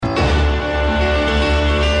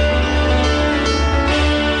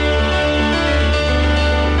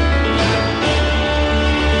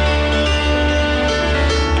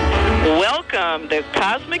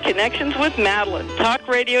Connections with Madeline, talk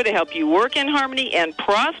radio to help you work in harmony and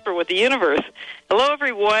prosper with the universe. Hello,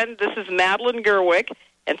 everyone. This is Madeline Gerwick,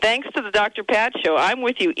 and thanks to the Dr. Pat Show, I'm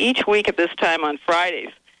with you each week at this time on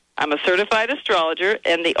Fridays. I'm a certified astrologer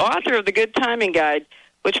and the author of the Good Timing Guide,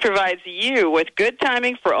 which provides you with good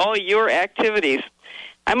timing for all your activities.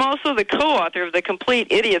 I'm also the co-author of the Complete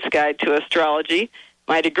Idiot's Guide to Astrology.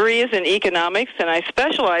 My degree is in economics, and I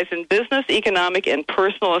specialize in business, economic, and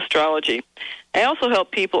personal astrology. I also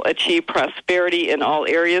help people achieve prosperity in all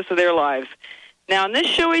areas of their lives. Now, in this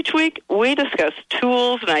show each week, we discuss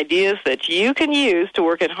tools and ideas that you can use to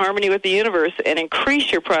work in harmony with the universe and increase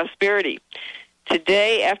your prosperity.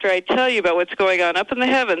 Today, after I tell you about what's going on up in the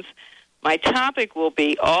heavens, my topic will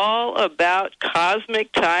be all about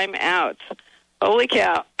cosmic timeouts. Holy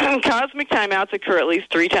cow. Cosmic timeouts occur at least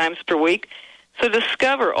 3 times per week. So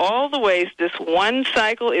discover all the ways this one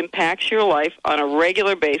cycle impacts your life on a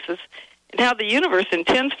regular basis and how the universe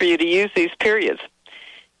intends for you to use these periods.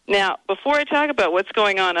 Now, before I talk about what's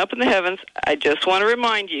going on up in the heavens, I just want to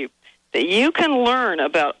remind you that you can learn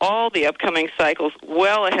about all the upcoming cycles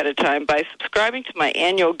well ahead of time by subscribing to my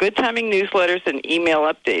annual Good Timing newsletters and email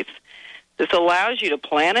updates. This allows you to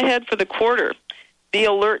plan ahead for the quarter, be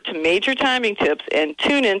alert to major timing tips, and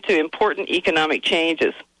tune into important economic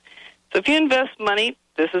changes. So if you invest money,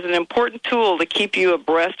 this is an important tool to keep you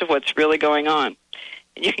abreast of what's really going on.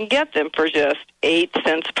 And you can get them for just 8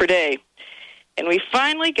 cents per day. And we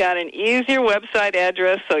finally got an easier website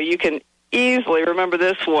address so you can easily remember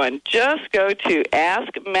this one. Just go to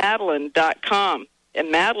askmadeline.com.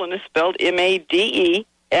 And Madeline is spelled Madeline,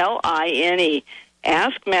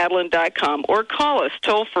 askmadeline.com, or call us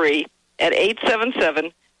toll-free at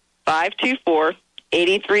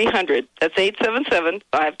 877-524-8300. That's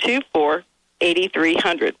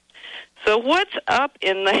 877-524-8300. So what's up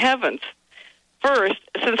in the heavens? First,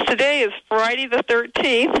 since today is Friday the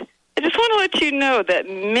 13th, I just want to let you know that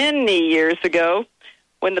many years ago,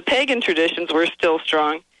 when the pagan traditions were still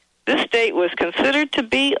strong, this date was considered to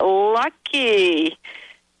be lucky.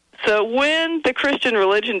 So when the Christian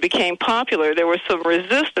religion became popular, there was some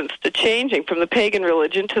resistance to changing from the pagan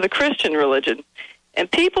religion to the Christian religion. And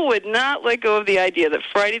people would not let go of the idea that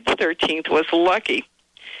Friday the 13th was lucky.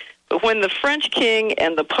 But when the French king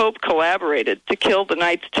and the Pope collaborated to kill the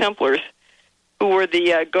Knights Templars, who were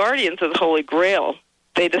the guardians of the Holy Grail,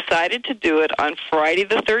 they decided to do it on Friday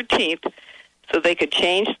the 13th so they could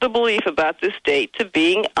change the belief about this date to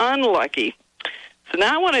being unlucky. So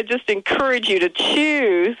now I want to just encourage you to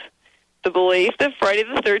choose the belief that Friday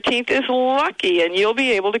the 13th is lucky, and you'll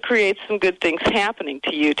be able to create some good things happening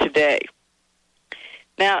to you today.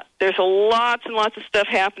 Now, there's lots and lots of stuff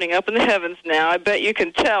happening up in the heavens now. I bet you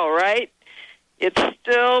can tell, right? It's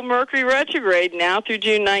still Mercury retrograde now through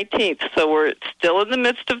June 19th, so we're still in the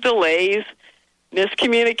midst of delays,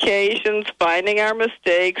 miscommunications, finding our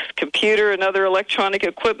mistakes, computer and other electronic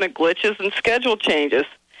equipment glitches, and schedule changes.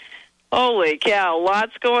 Holy cow,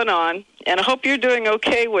 lots going on, and I hope you're doing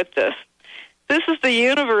okay with this. This is the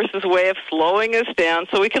universe's way of slowing us down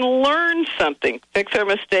so we can learn something, fix our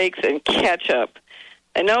mistakes, and catch up.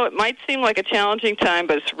 I know it might seem like a challenging time,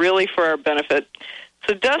 but it's really for our benefit.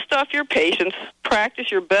 So dust off your patience, practice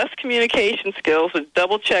your best communication skills, and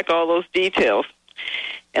double-check all those details.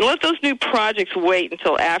 And let those new projects wait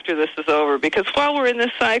until after this is over, because while we're in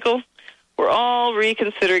this cycle, we're all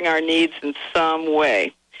reconsidering our needs in some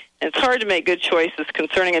way. And it's hard to make good choices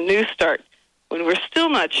concerning a new start when we're still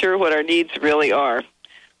not sure what our needs really are.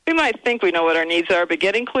 We might think we know what our needs are, but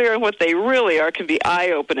getting clear on what they really are can be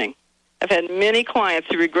eye-opening. I've had many clients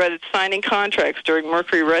who regretted signing contracts during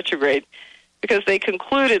Mercury retrograde because they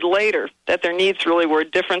concluded later that their needs really were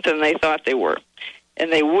different than they thought they were,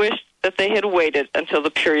 and they wished that they had waited until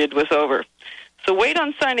the period was over. So wait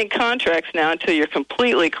on signing contracts now until you're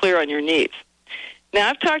completely clear on your needs.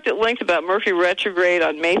 Now, I've talked at length about Mercury retrograde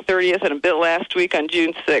on May 30th and a bit last week on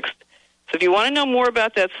June 6th. So if you want to know more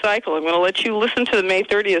about that cycle, I'm going to let you listen to the May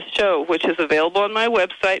 30th show, which is available on my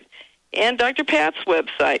website and Dr. Pat's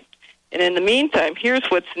website. And in the meantime, here's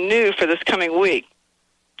what's new for this coming week.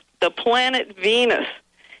 The planet Venus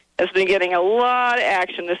has been getting a lot of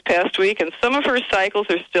action this past week, and some of her cycles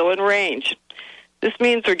are still in range. This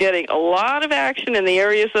means we're getting a lot of action in the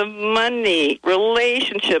areas of money,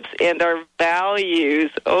 relationships, and our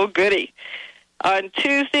values. Oh, goody. On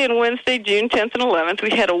Tuesday and Wednesday, June 10th and 11th,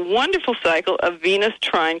 we had a wonderful cycle of Venus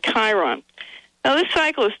trine Chiron. Now, this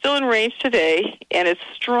cycle is still in range today, and it's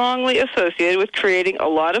strongly associated with creating a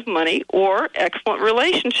lot of money or excellent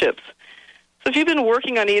relationships. So if you've been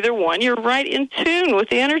working on either one, you're right in tune with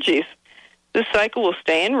the energies. This cycle will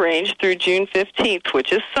stay in range through June 15th,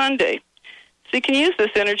 which is Sunday. So you can use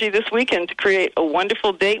this energy this weekend to create a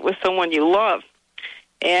wonderful date with someone you love.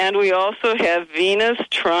 And we also have Venus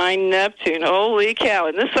trine Neptune. Holy cow.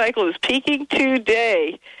 And this cycle is peaking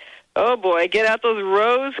today. Oh, boy, get out those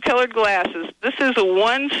rose-colored glasses. This is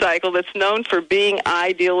one cycle that's known for being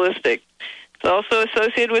idealistic. It's also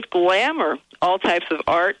associated with glamour, all types of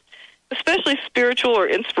art, especially spiritual or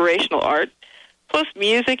inspirational art, plus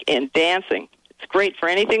music and dancing. It's great for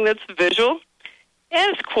anything that's visual,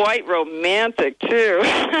 and it's quite romantic, too.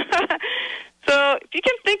 So if you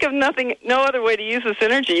can think of no other way to use this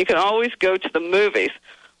energy, you can always go to the movies.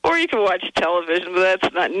 Or you can watch television, but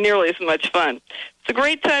that's not nearly as much fun. It's a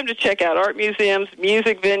great time to check out art museums,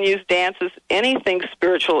 music venues, dances, anything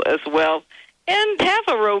spiritual as well, and have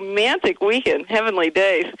a romantic weekend, heavenly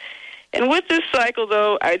days. And with this cycle,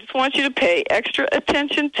 though, I just want you to pay extra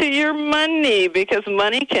attention to your money, because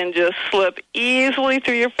money can just slip easily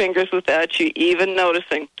through your fingers without you even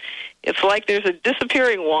noticing. It's like there's a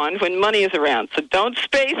disappearing wand when money is around, so don't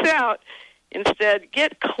space out. Instead,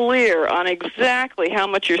 get clear on exactly how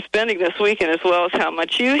much you're spending this weekend as well as how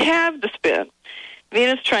much you have to spend.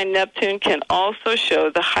 Venus trine Neptune can also show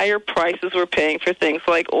the higher prices we're paying for things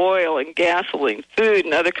like oil and gasoline, food,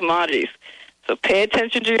 and other commodities. So pay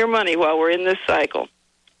attention to your money while we're in this cycle.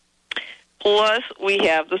 Plus, we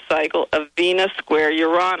have the cycle of Venus square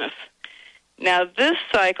Uranus. Now, this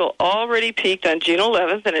cycle already peaked on June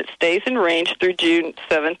 11th, and it stays in range through June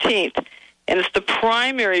 17th. And it's the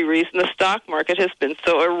primary reason the stock market has been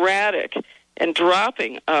so erratic and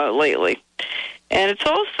dropping lately. And it's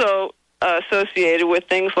also associated with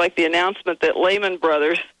things like the announcement that Lehman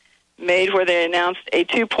Brothers made, where they announced a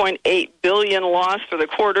 $2.8 billion loss for the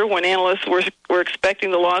quarter when analysts were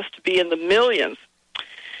expecting the loss to be in the millions.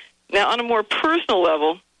 Now, on a more personal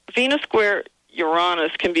level, Venus square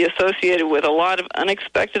Uranus can be associated with a lot of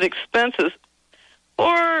unexpected expenses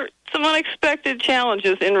or some unexpected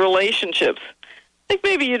challenges in relationships. I think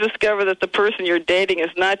maybe you discover that the person you're dating is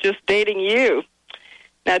not just dating you.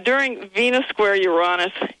 Now, during Venus square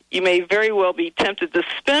Uranus, you may very well be tempted to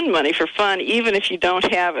spend money for fun, even if you don't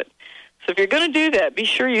have it. So if you're going to do that, be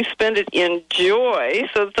sure you spend it in joy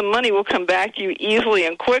so that the money will come back to you easily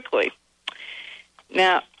and quickly.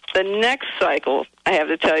 Now, the next cycle I have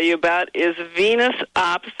to tell you about is Venus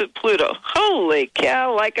opposite Pluto. Holy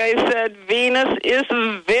cow, like I said, Venus is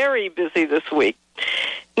very busy this week.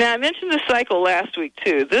 Now, I mentioned this cycle last week,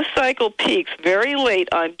 too. This cycle peaks very late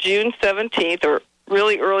on June 17th or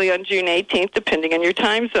really early on June 18th, depending on your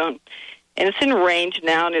time zone. And it's in range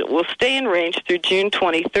now, and it will stay in range through June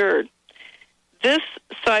 23rd. This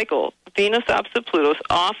cycle, Venus opposite Pluto, is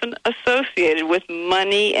often associated with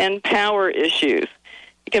money and power issues.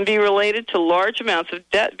 It can be related to large amounts of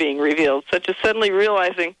debt being revealed, such as suddenly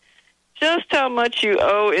realizing just how much you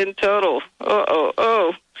owe in total.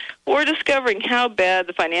 Or discovering how bad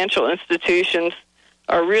the financial institutions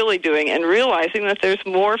are really doing and realizing that there's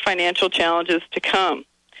more financial challenges to come.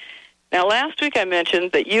 Now, last week I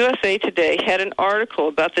mentioned that USA Today had an article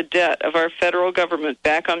about the debt of our federal government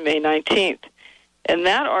back on May 19th. And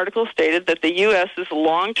that article stated that the U.S.'s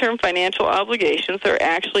long-term financial obligations are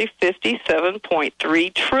actually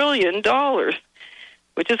 $57.3 trillion,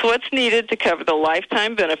 which is what's needed to cover the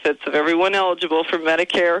lifetime benefits of everyone eligible for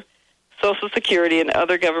Medicare, Social Security, and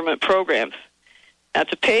other government programs. Now,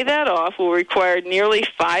 to pay that off will require nearly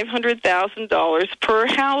 $500,000 per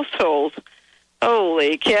household.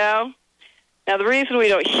 Holy cow. Now, the reason we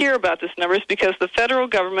don't hear about this number is because the federal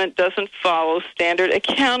government doesn't follow standard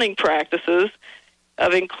accounting practices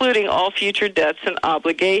of including all future debts and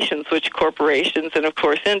obligations, which corporations and, of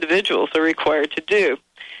course, individuals are required to do.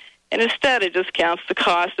 And instead, it just counts the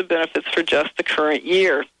cost of benefits for just the current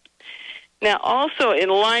year. Now, also in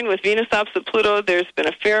line with Venus opposite Pluto, there's been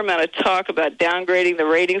a fair amount of talk about downgrading the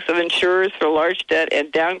ratings of insurers for large debt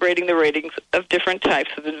and downgrading the ratings of different types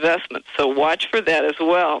of investments. So watch for that as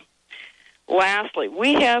well. Lastly,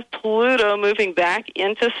 we have Pluto moving back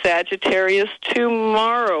into Sagittarius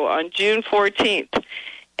tomorrow on June 14th,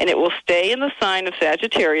 and it will stay in the sign of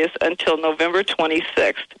Sagittarius until November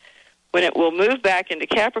 26th, when it will move back into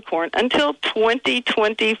Capricorn until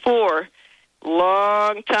 2024.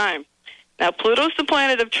 Long time. Now, Pluto's the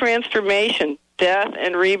planet of transformation, death,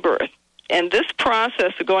 and rebirth, and this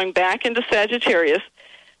process of going back into Sagittarius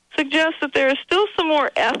suggests that there is still some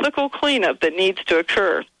more ethical cleanup that needs to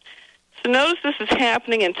occur. So notice this is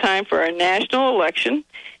happening in time for our national election,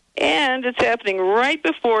 and it's happening right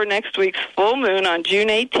before next week's full moon on June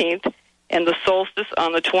 18th and the solstice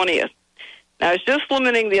on the 20th. Now, I was just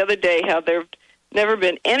lamenting the other day how there have never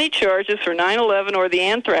been any charges for 9/11 or the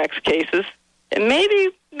anthrax cases, and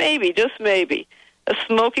maybe, just maybe, a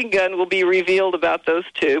smoking gun will be revealed about those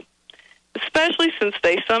two. especially since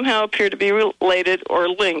they somehow appear to be related or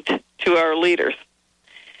linked to our leaders.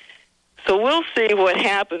 So we'll see what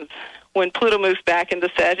happens when Pluto moves back into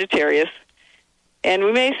Sagittarius, and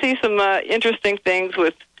we may see some interesting things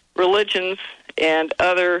with religions and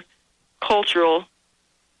other cultural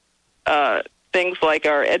things like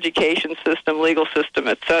our education system, legal system,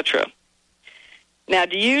 etc. Now,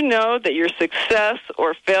 do you know that your success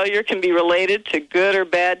or failure can be related to good or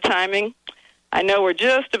bad timing? I know we're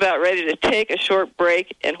just about ready to take a short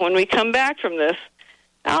break, and when we come back from this,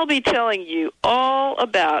 I'll be telling you all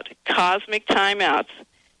about cosmic timeouts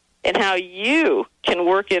and how you can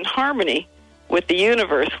work in harmony with the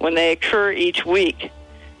universe when they occur each week.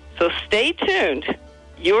 So stay tuned.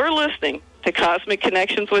 You're listening to Cosmic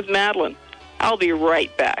Connections with Madeline. I'll be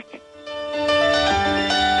right back.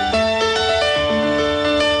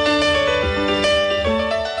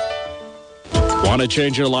 Want to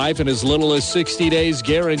change your life in as little as 60 days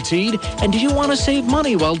guaranteed? And do you want to save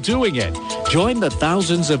money while doing it? Join the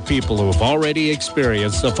thousands of people who have already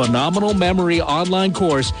experienced the phenomenal memory online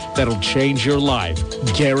course that'll change your life,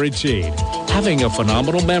 guaranteed. Having a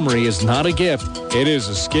phenomenal memory is not a gift, it is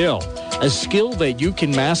a skill. A skill that you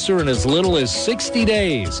can master in as little as 60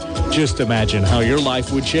 days. Just imagine how your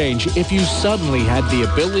life would change if you suddenly had the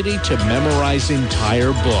ability to memorize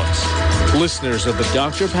entire books. Listeners of the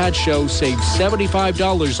Dr. Pat Show save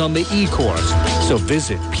 $75 on the e-course. So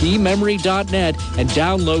visit pmemory.net and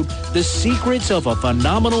download The Secrets of a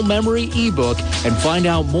Phenomenal Memory ebook and find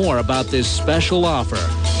out more about this special offer.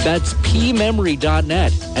 That's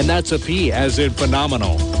pmemory.net, and that's a P as in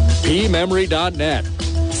phenomenal. pmemory.net.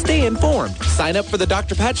 Stay informed. Sign up for the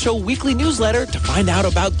Dr. Pat Show weekly newsletter to find out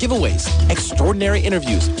about giveaways, extraordinary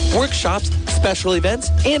interviews, workshops, special events,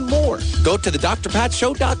 and more. Go to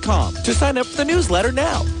thedrpatshow.com to sign up for the newsletter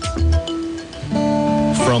now.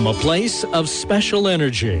 From a place of special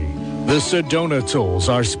energy, the Sedona tools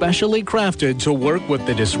are specially crafted to work with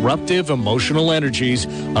the disruptive emotional energies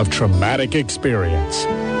of traumatic experience.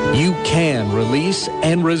 You can release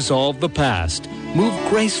and resolve the past, move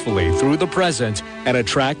gracefully through the present, and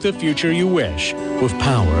attract the future you wish with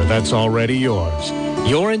power that's already yours.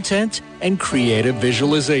 Your intent and creative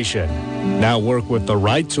visualization. Now work with the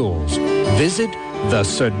right tools. Visit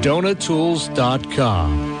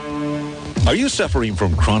thesedonatools.com. Are you suffering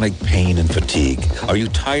from chronic pain and fatigue? Are you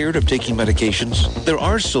tired of taking medications? There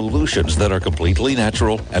are solutions that are completely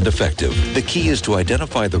natural and effective. The key is to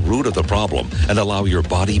identify the root of the problem and allow your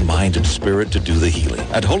body, mind, and spirit to do the healing.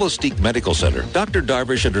 At Holistic Medical Center, Dr.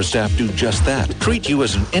 Darvish and her staff do just that. Treat you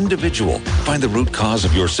as an individual, find the root cause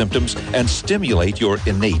of your symptoms, and stimulate your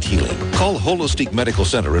innate healing. Call Holistic Medical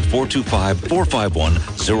Center at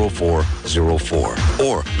 425-451-0404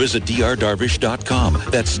 or visit drdarvish.com.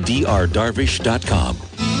 That's drdarvish.com.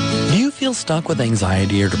 Do you feel stuck with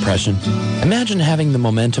anxiety or depression? Imagine having the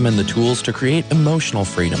momentum and the tools to create emotional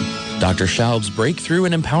freedom. Dr. Schaub's Breakthrough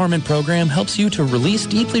and Empowerment Program helps you to release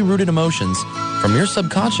deeply rooted emotions from your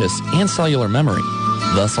subconscious and cellular memory,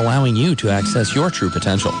 thus allowing you to access your true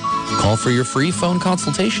potential. Call for your free phone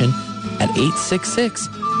consultation at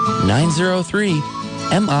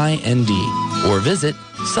 866-903-MIND or visit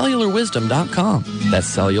cellularwisdom.com. That's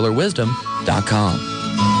cellularwisdom.com.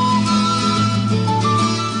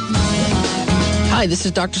 Hi, this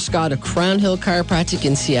is Dr. Scott of Crown Hill Chiropractic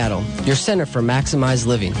in Seattle, your center for maximized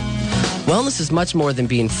living. Wellness is much more than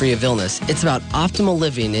being free of illness. It's about optimal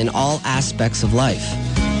living in all aspects of life.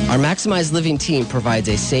 Our Maximized Living team provides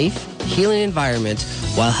a safe, healing environment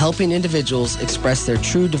while helping individuals express their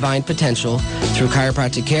true divine potential through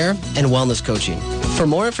chiropractic care and wellness coaching. For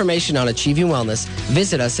more information on achieving wellness,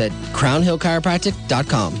 visit us at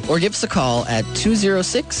crownhillchiropractic.com or give us a call at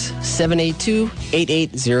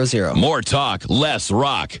 206-782-8800. More talk, less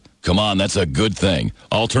rock. Come on, that's a good thing.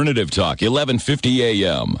 Alternative Talk, 1150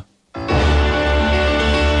 a.m.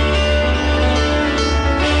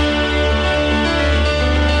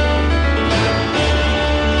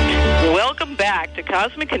 Welcome back to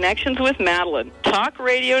Cosmic Connections with Madeline. Talk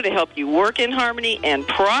radio to help you work in harmony and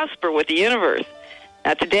prosper with the universe.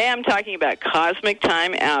 Now, today I'm talking about cosmic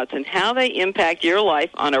timeouts and how they impact your life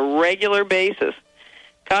on a regular basis.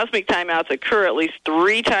 Cosmic timeouts occur at least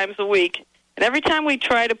 3 times a week, and every time we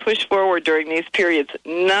try to push forward during these periods,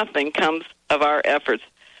 nothing comes of our efforts,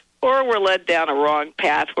 or we're led down a wrong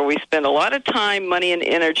path where we spend a lot of time, money, and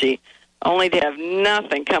energy only to have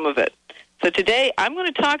nothing come of it. So today I'm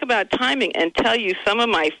going to talk about timing and tell you some of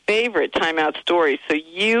my favorite timeout stories so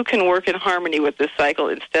you can work in harmony with this cycle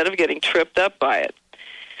instead of getting tripped up by it.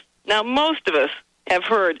 Now, most of us have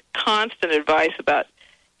heard constant advice about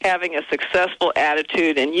having a successful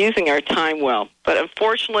attitude and using our time well. But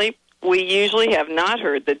unfortunately, we usually have not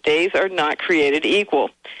heard that days are not created equal,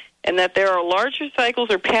 and that there are larger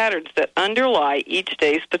cycles or patterns that underlie each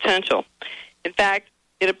day's potential. In fact,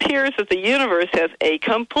 it appears that the universe has a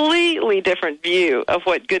completely different view of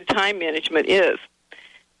what good time management is.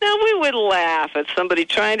 Now, we would laugh at somebody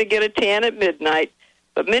trying to get a tan at midnight,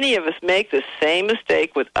 but many of us make the same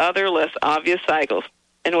mistake with other less obvious cycles.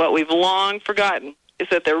 And what we've long forgotten is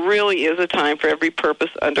that there really is a time for every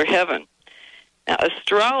purpose under heaven. Now,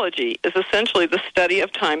 astrology is essentially the study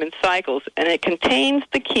of time and cycles, and it contains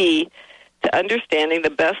the key to understanding the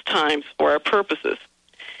best times for our purposes.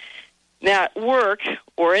 Now, at work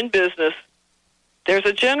or in business, there's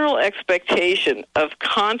a general expectation of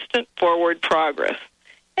constant forward progress.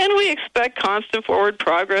 And we expect constant forward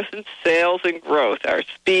progress in sales and growth, our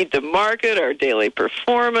speed to market, our daily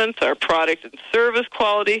performance, our product and service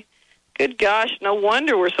quality. Good gosh, no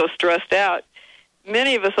wonder we're so stressed out.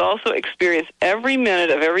 Many of us also experience every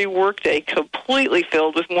minute of every workday completely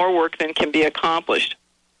filled with more work than can be accomplished.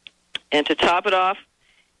 And to top it off,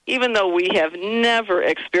 even though we have never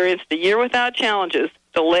experienced a year without challenges,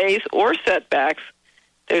 delays, or setbacks,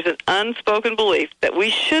 there's an unspoken belief that we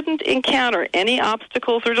shouldn't encounter any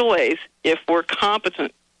obstacles or delays if we're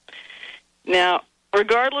competent. Now,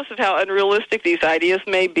 regardless of how unrealistic these ideas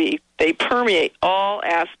may be, they permeate all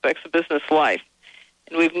aspects of business life.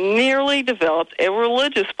 And we've nearly developed a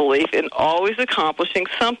religious belief in always accomplishing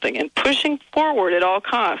something and pushing forward at all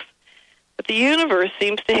costs. But the universe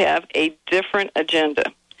seems to have a different agenda.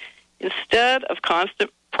 Instead of constant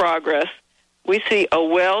progress, we see a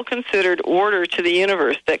well-considered order to the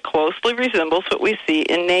universe that closely resembles what we see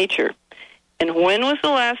in nature. And when was the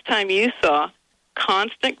last time you saw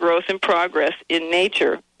constant growth and progress in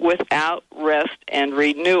nature without rest and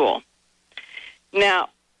renewal? Now,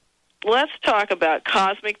 let's talk about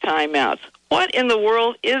cosmic timeouts. What in the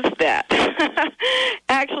world is that?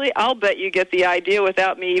 Actually, I'll bet you get the idea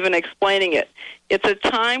without me even explaining it. It's a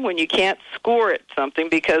time when you can't score at something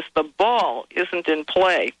because the ball isn't in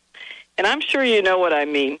play. And I'm sure you know what I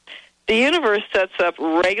mean. The universe sets up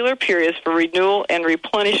regular periods for renewal and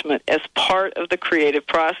replenishment as part of the creative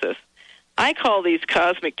process. I call these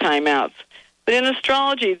cosmic timeouts. But in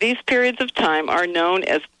astrology, these periods of time are known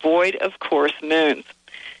as void-of-course moons.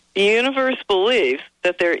 The universe believes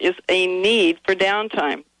that there is a need for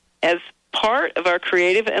downtime as part of our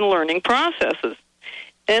creative and learning processes.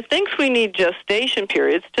 And it thinks we need gestation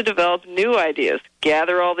periods to develop new ideas,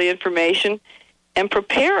 gather all the information, and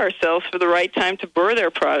prepare ourselves for the right time to birth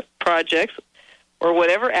our projects or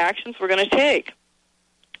whatever actions we're going to take.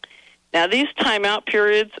 Now, these timeout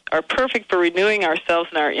periods are perfect for renewing ourselves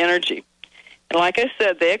and our energy. And like I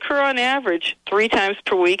said, they occur on average 3 times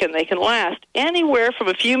per week, and they can last anywhere from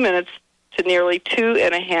a few minutes to nearly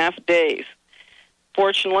 2.5 days.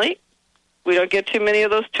 Fortunately, we don't get too many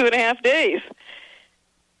of those 2.5 days.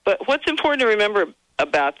 But what's important to remember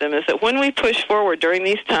about them is that when we push forward during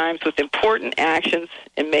these times with important actions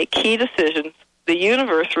and make key decisions, the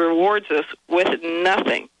universe rewards us with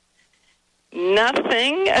nothing.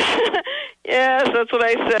 Nothing? Yes, that's what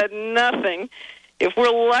I said, nothing. If we're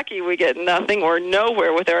lucky, we get nothing or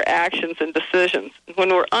nowhere with our actions and decisions. When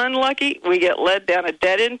we're unlucky, we get led down a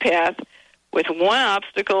dead-end path with one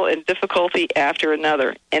obstacle and difficulty after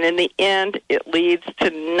another. And in the end, it leads to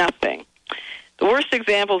nothing. The worst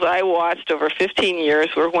examples I watched over 15 years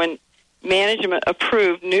were when management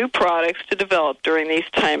approved new products to develop during these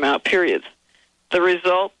timeout periods. The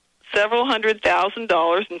result, several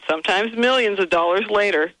 $100,000 and sometimes millions of dollars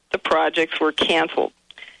later, the projects were canceled.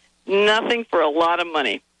 Nothing for a lot of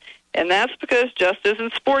money. And that's because, just as in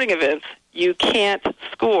sporting events, you can't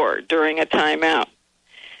score during a timeout.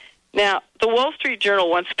 Now, the Wall Street Journal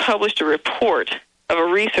once published a report of a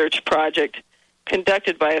research project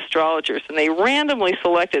conducted by astrologers, and they randomly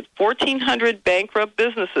selected 1,400 bankrupt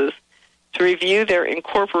businesses to review their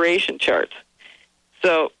incorporation charts.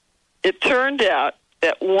 So it turned out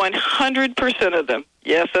that 100% of them,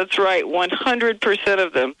 yes, that's right, 100%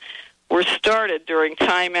 of them were started during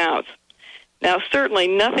timeouts. Now, certainly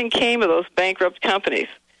nothing came of those bankrupt companies.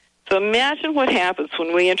 So imagine what happens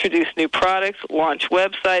when we introduce new products, launch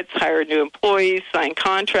websites, hire new employees, sign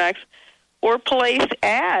contracts, or place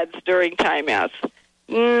ads during timeouts.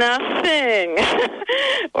 Nothing.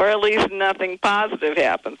 Or at least nothing positive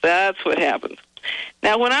happens. That's what happens.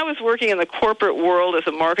 Now, when I was working in the corporate world as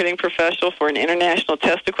a marketing professional for an international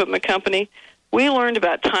test equipment company, we learned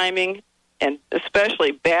about timing, and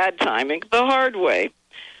especially bad timing, the hard way.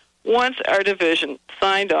 Once our division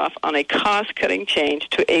signed off on a cost-cutting change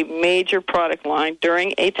to a major product line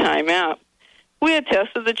during a timeout, we had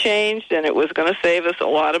tested the change, and it was going to save us a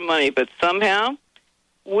lot of money, but somehow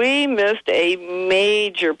We missed a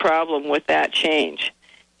major problem with that change.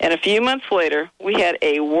 And a few months later, we had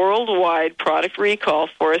a worldwide product recall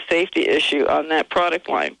for a safety issue on that product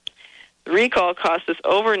line. The recall cost us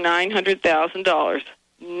over $900,000.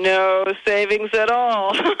 No savings at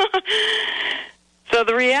all. So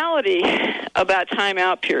the reality about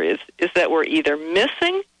timeout periods is that we're either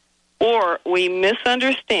missing or we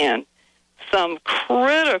misunderstand some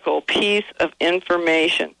critical piece of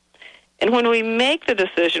information. And when we make the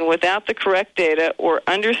decision without the correct data or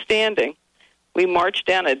understanding, we march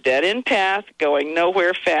down a dead-end path going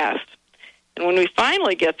nowhere fast. And when we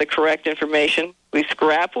finally get the correct information, we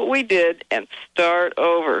scrap what we did and start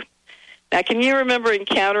over. Now, can you remember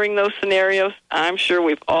encountering those scenarios? I'm sure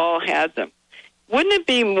we've all had them. Wouldn't it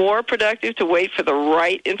be more productive to wait for the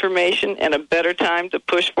right information and a better time to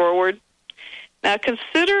push forward? Now,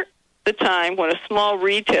 consider the time when a small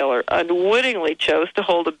retailer unwittingly chose to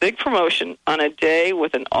hold a big promotion on a day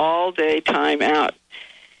with an all-day timeout.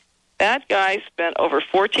 That guy spent over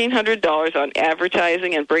 $1,400 on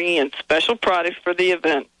advertising and bringing in special products for the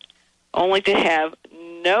event, only to have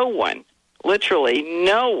no one, literally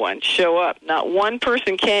no one, show up. Not one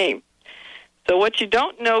person came. So what you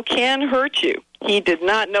don't know can hurt you. He did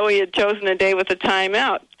not know he had chosen a day with a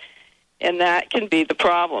timeout, and that can be the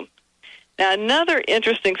problem. Now, another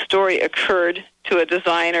interesting story occurred to a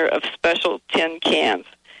designer of special tin cans.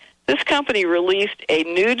 This company released a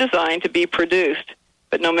new design to be produced,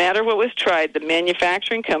 but no matter what was tried, the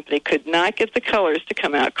manufacturing company could not get the colors to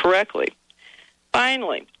come out correctly.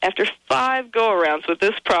 Finally, after 5 go-arounds with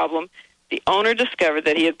this problem, the owner discovered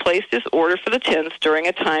that he had placed his order for the tins during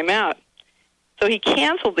a timeout. So he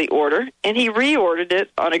canceled the order, and he reordered it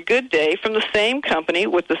on a good day from the same company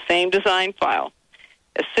with the same design file.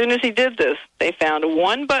 As soon as he did this, they found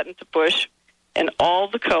one button to push, and all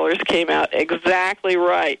the colors came out exactly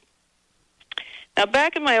right. Now,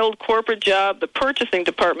 back in my old corporate job, the purchasing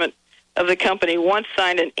department of the company once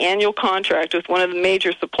signed an annual contract with one of the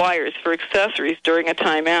major suppliers for accessories during a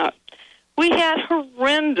timeout. We had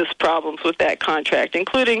horrendous problems with that contract,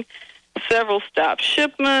 including several stopped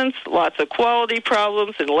shipments, lots of quality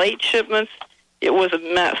problems, and late shipments. It was a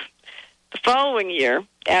mess. The following year,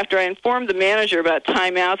 after I informed the manager about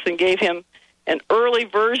timeouts and gave him an early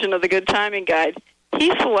version of the Good Timing Guide,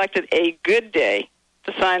 he selected a good day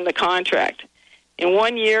to sign the contract. In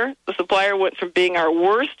 1 year, the supplier went from being our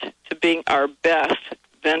worst to being our best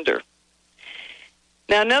vendor.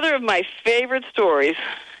 Now, another of my favorite stories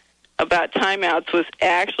about timeouts was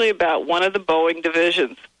actually about one of the Boeing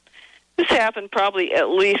divisions. This happened probably at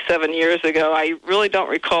least 7 years ago. I really don't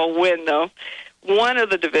recall when, though. One of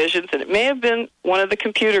the divisions, and it may have been one of the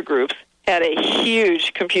computer groups, had a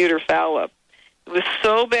huge computer foul-up. It was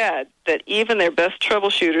so bad that even their best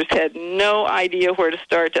troubleshooters had no idea where to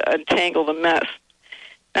start to untangle the mess.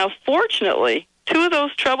 Now, fortunately, 2 of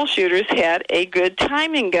those troubleshooters had a good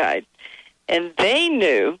timing guide, and they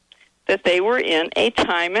knew that they were in a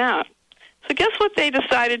timeout. So guess what they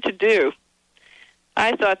decided to do?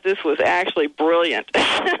 I thought this was actually brilliant.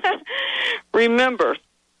 Remember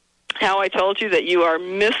how I told you that you are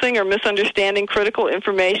missing or misunderstanding critical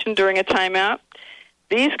information during a timeout?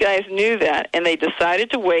 These guys knew that, and they decided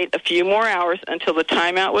to wait a few more hours until the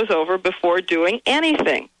timeout was over before doing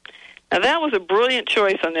anything. Now, that was a brilliant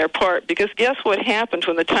choice on their part, because guess what happened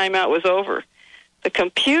when the timeout was over? The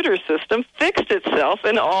computer system fixed itself,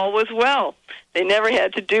 and all was well. They never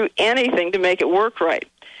had to do anything to make it work right.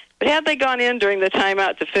 But had they gone in during the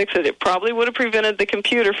timeout to fix it, it probably would have prevented the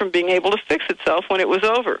computer from being able to fix itself when it was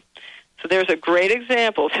over. So there's a great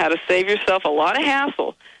example of how to save yourself a lot of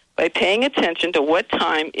hassle by paying attention to what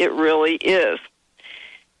time it really is.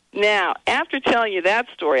 Now, after telling you that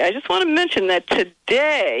story, I just want to mention that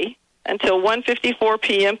today, until 1:54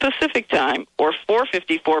 p.m. Pacific time or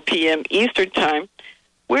 4:54 p.m. Eastern time,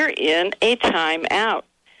 we're in a timeout.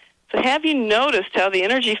 So have you noticed how the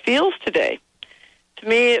energy feels today? To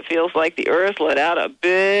me, it feels like the Earth let out a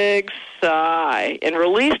big sigh and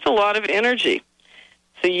released a lot of energy.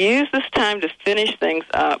 So use this time to finish things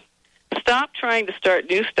up. Stop trying to start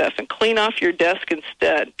new stuff and clean off your desk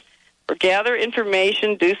instead. Or gather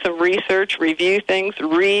information, do some research, review things,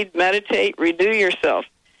 read, meditate, renew yourself.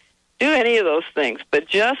 Do any of those things, but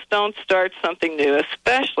just don't start something new,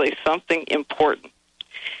 especially something important.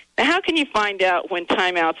 Now, how can you find out when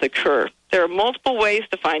timeouts occur? There are multiple ways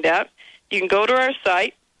to find out. You can go to our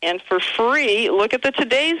site and for free look at the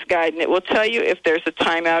Today's Guide, and it will tell you if there's a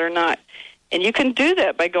timeout or not. And you can do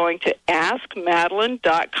that by going to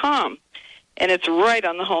AskMadeline.com, and it's right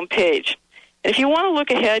on the home page. And if you want to look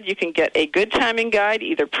ahead, you can get a Good Timing Guide,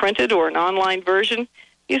 either printed or an online version.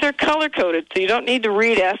 These are color-coded, so you don't need to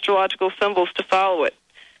read astrological symbols to follow it.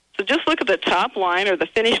 So just look at the top line or the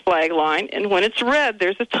finish flag line, and when it's red,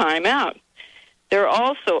 there's a timeout. There are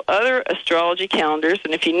also other astrology calendars,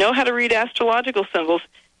 and if you know how to read astrological symbols,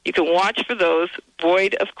 you can watch for those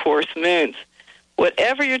void of course moons.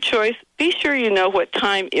 Whatever your choice, be sure you know what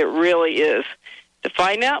time it really is. To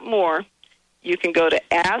find out more, you can go to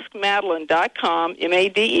askmadeline.com,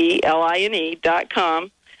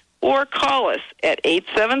 Madeline.com, or call us at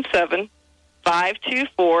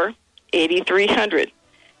 877-524-8300.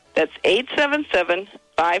 That's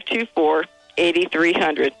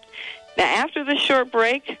 877-524-8300. Now, after this short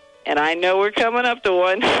break, and I know we're coming up to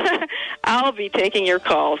one, I'll be taking your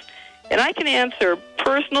calls. And I can answer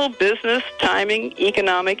personal, business, timing,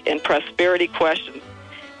 economic, and prosperity questions.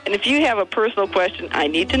 And if you have a personal question, I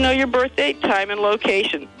need to know your birth date, time, and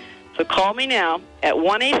location. So call me now at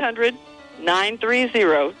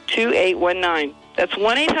 1-800-930-2819. That's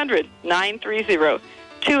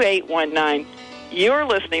 1-800-930-2819. You're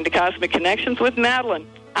listening to Cosmic Connections with Madeline.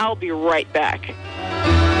 I'll be right back.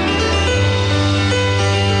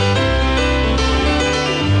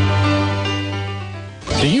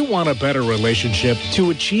 Do you want a better relationship,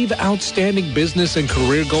 to achieve outstanding business and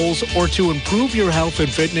career goals, or to improve your health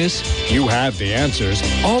and fitness? You have the answers.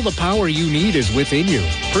 All the power you need is within you.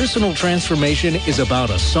 Personal transformation is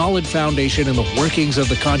about a solid foundation in the workings of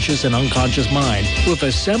the conscious and unconscious mind with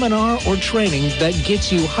a seminar or training that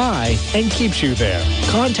gets you high and keeps you there.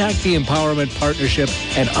 Contact the Empowerment Partnership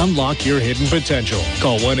and unlock your hidden potential.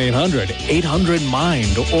 Call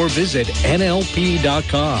 1-800-800-MIND or visit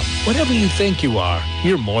NLP.com. Whatever you think you are,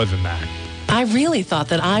 you're more than that. I really thought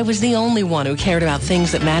that I was the only one who cared about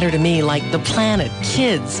things that matter to me, like the planet,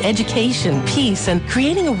 kids, education, peace, and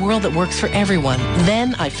creating a world that works for everyone.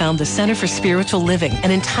 Then I found the Center for Spiritual Living,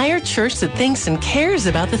 an entire church that thinks and cares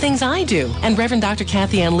about the things I do. And Reverend Dr.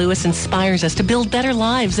 Kathy Ann Lewis inspires us to build better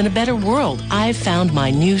lives in a better world. I've found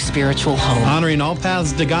my new spiritual home. Honoring all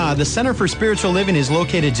paths to God, the Center for Spiritual Living is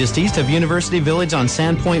located just east of University Village on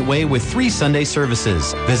Sandpoint Way with 3 Sunday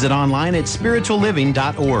services. Visit online at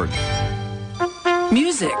spiritualliving.org.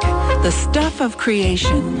 Music, the stuff of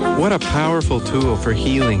creation. What a powerful tool for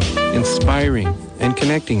healing, inspiring, and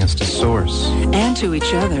connecting us to Source. And to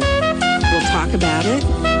each other. We'll talk about it.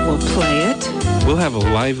 We'll play it. We'll have a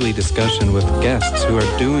lively discussion with guests who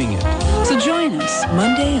are doing it. So join us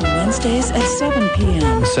Monday and Wednesdays at 7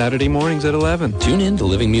 p.m. Saturday mornings at 11. Tune in to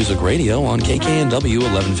Living Music Radio on KKNW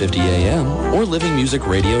 1150 AM or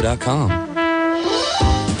livingmusicradio.com.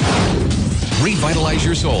 Revitalize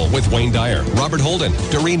your soul with Wayne Dyer, Robert Holden,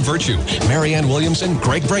 Doreen Virtue, Marianne Williamson,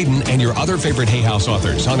 Greg Braden, and your other favorite Hay House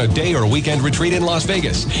authors on a day or weekend retreat in Las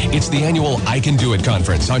Vegas. It's the annual I Can Do It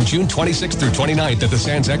conference on June 26th through 29th at the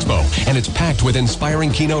Sands Expo, and it's packed with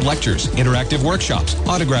inspiring keynote lectures, interactive workshops,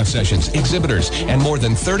 autograph sessions, exhibitors, and more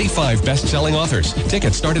than 35 best-selling authors.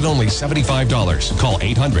 Tickets start at only $75. Call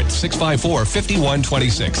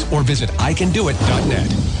 800-654-5126 or visit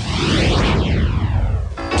icandoit.net.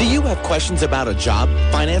 Do you have questions about a job,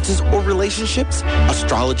 finances, or relationships?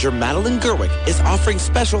 Astrologer Madeline Gerwick is offering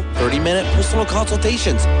special 30-minute personal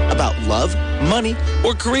consultations about love, money,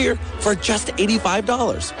 or career for just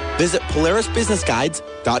 $85. Visit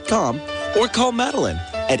PolarisBusinessGuides.com or call Madeline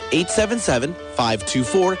at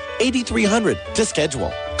 877-524-8300 to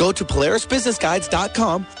schedule. Go to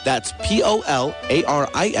PolarisBusinessGuides.com. That's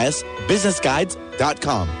P-O-L-A-R-I-S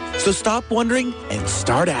BusinessGuides.com. So stop wondering and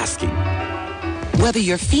start asking. Whether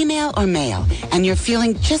you're female or male and you're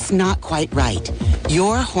feeling just not quite right,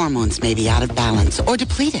 your hormones may be out of balance or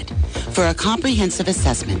depleted. For a comprehensive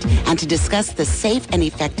assessment and to discuss the safe and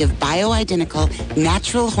effective bioidentical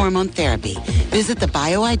natural hormone therapy, visit the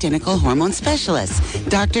Bioidentical Hormone Specialist,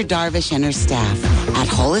 Dr. Darvish and her staff at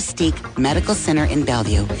Holistic Medical Center in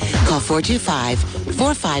Bellevue. Call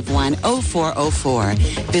 425-451-0404.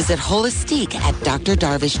 Visit Holistic at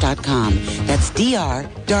drdarvish.com. That's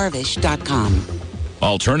drdarvish.com.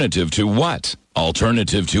 Alternative to what?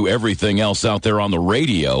 Alternative to everything else out there on the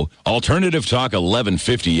radio. Alternative Talk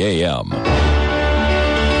 1150 AM.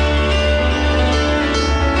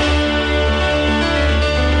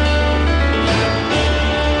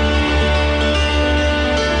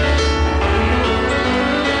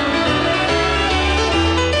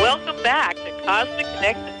 Welcome back to Cosmic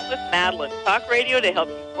Connections with Madeline. Talk radio to help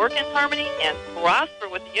you work in harmony and prosper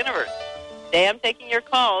with the universe. Today I'm taking your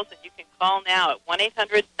calls, and you can call now at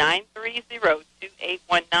 1-800-930-2819.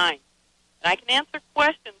 And I can answer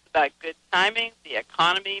questions about good timing, the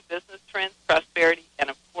economy, business trends, prosperity, and,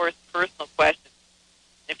 of course, personal questions.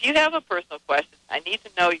 If you have a personal question, I need to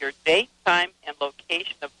know your date, time, and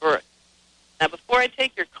location of birth. Now, before I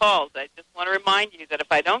take your calls, I just want to remind you that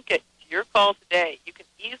if I don't get to your call today. You can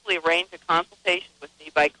easily arrange a consultation with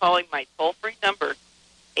me by calling my toll-free number,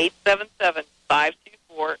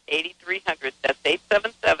 877-524-8300. That's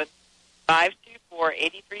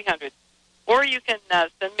 877-524-8300. Or you can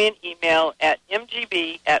send me an email at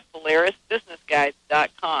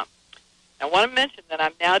mgb@polarisbusinessguides.com. I want to mention that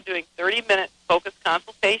I'm now doing 30-minute focused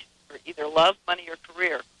consultations for either love, money, or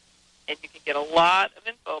career. And you can get a lot of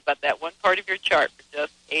info about that one part of your chart for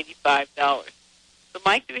just $85. So,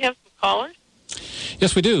 Mike, do we have some callers?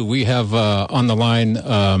 Yes, we do. We have on the line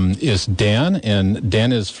is Dan, and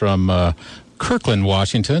Dan is from Kirkland,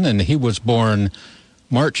 Washington, and he was born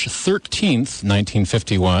March 13th,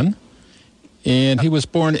 1951. And he was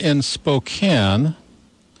born in Spokane.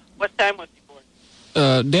 What time was he born?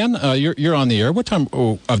 Dan, you're on the air. What time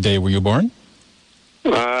of day were you born?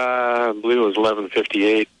 I believe it was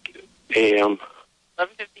 11:58 a.m.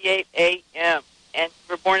 11:58 a.m. And you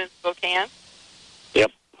were born in Spokane?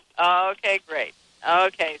 Yep. Okay, great.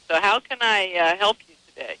 Okay, so how can I help you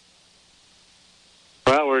today?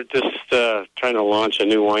 Well, we're just trying to launch a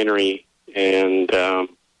new winery and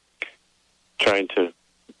trying to,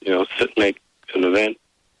 make an event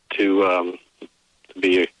to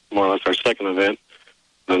be more or less our second event,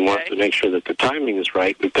 and want to make sure that the timing is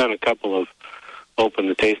right. We've done a couple of open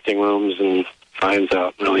the tasting rooms and signs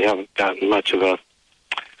out. Really haven't gotten much of a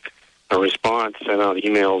response. Sent out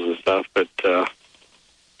emails and stuff, but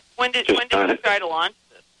when did you try to launch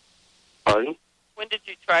this? Pardon? When did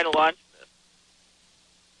you try to launch this?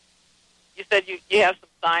 You said you have some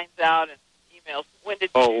signs out and emails. When did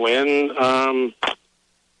you? When?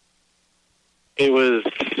 It was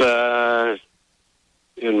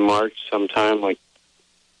in March sometime, I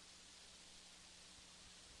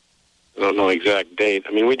don't know the exact date.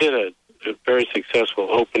 I mean, we did a very successful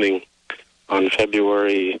opening on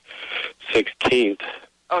February 16th,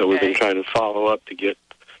 so we've been trying to follow up to get,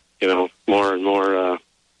 more and more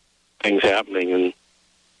things happening, and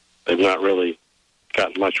they've not really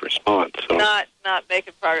gotten much response. So not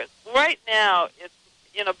making progress. Right now, it's,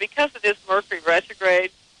 because it is Mercury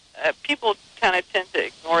retrograde, people kind of tend to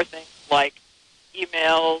ignore things like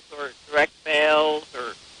emails or direct mails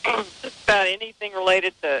or just about anything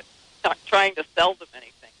related to trying to sell them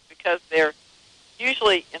anything, because they're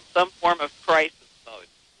usually in some form of crisis mode.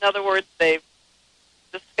 In other words, they've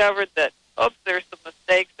discovered that, there's some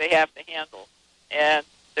mistakes they have to handle, and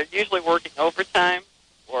they're usually working overtime,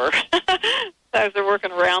 or sometimes they're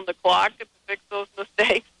working around the clock to fix those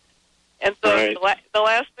mistakes. And so the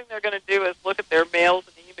last thing they're going to do is look at their mails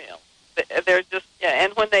and emails. They're just,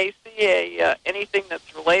 and when they see anything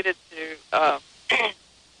that's related to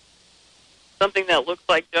something that looks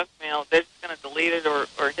like junk mail, they're just going to delete it or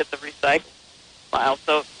hit the recycle file.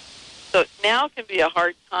 So now can be a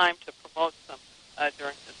hard time to promote something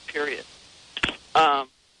during this period.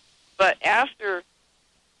 But after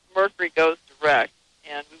Mercury goes direct,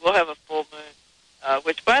 and we will have a full moon,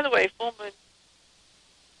 which, by the way, full moons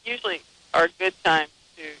usually are a good time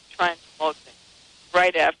to try and promote things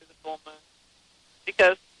right after the full moon,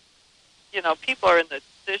 because, people are in the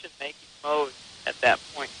decision-making mode at that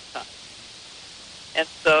point in time. And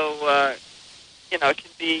so, it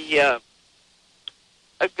can be a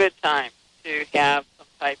good time to have some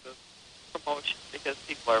type of promotion, because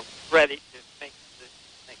people are ready to make decisions,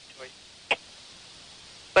 make choices.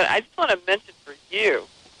 But I just want to mention for you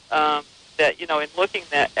that, in looking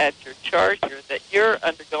at your chart here, that you're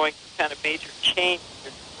undergoing some kind of major change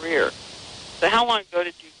in your career. So how long ago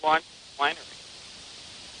did you launch this winery?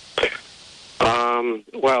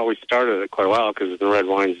 Well, we started it quite a while, because in red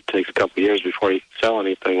wines it takes a couple of years before you can sell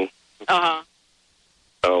anything. Uh-huh.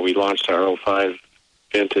 So we launched our 05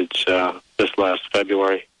 vintage this last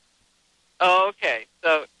February. Oh, okay.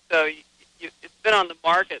 So it's been on the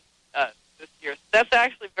market this year. So that's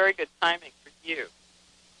actually very good timing for you,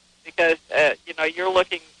 because you're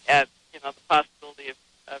looking at the possibility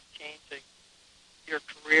of changing your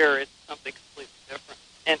career into something completely different.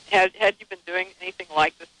 And had you been doing anything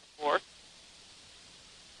like this before?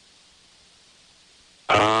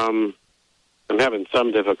 I'm having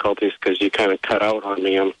some difficulties because you kind of cut out on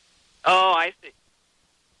me. Oh, I see.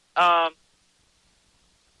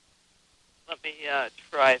 Let me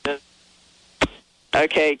try this.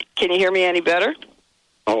 Okay, can you hear me any better?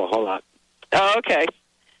 Oh, hold on. Oh, okay.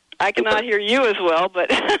 I cannot hear you as well,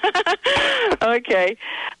 but okay.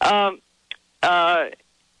 I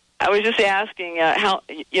was just asking how,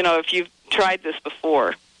 if you've tried this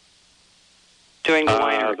before, doing the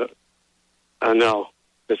winery. No,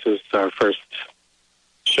 this is our first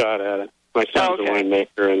shot at it. My son's a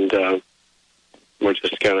winemaker, and we're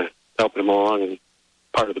just kind of helping him along and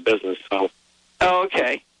part of the business. So.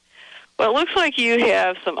 Okay. Well, it looks like you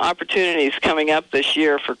have some opportunities coming up this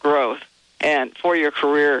year for growth and for your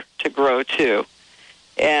career to grow, too.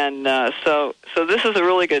 And so this is a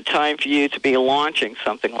really good time for you to be launching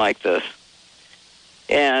something like this.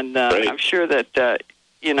 And I'm sure that,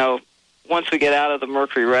 once we get out of the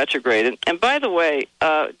Mercury retrograde, and by the way,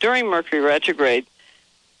 during Mercury retrograde,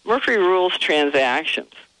 Mercury rules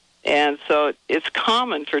transactions. And so it's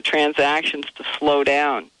common for transactions to slow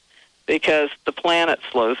down because the planet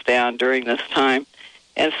slows down during this time.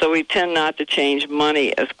 And so we tend not to change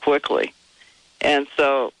money as quickly. And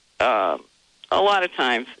so a lot of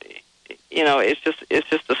times, it's just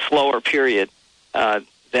a slower period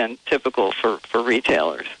than typical for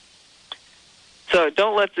retailers. So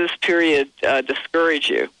don't let this period discourage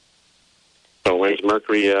you. So when's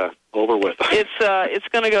Mercury over with? It's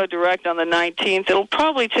going to go direct on the 19th. It'll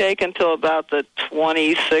probably take until about the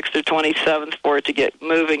 26th or 27th for it to get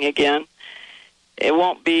moving again. It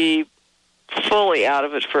won't be fully out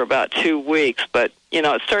of it for about 2 weeks, but,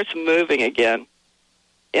 it starts moving again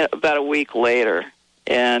about a week later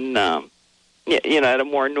and, at a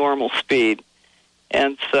more normal speed.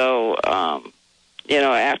 And so,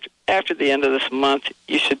 after the end of this month,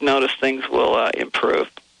 you should notice things will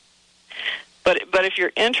improve. But if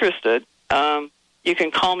you're interested, you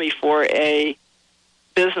can call me for a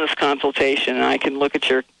business consultation, and I can look at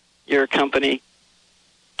your company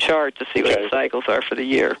chart to see what the cycles are for the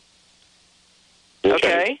year.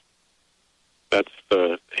 Okay? That's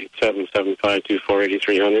the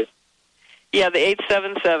 877-524-8300? Yeah, the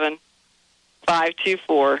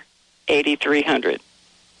 877-524-8300.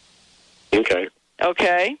 Okay.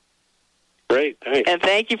 Okay? Great, thanks. And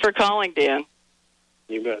thank you for calling, Dan.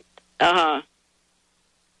 You bet. Uh-huh.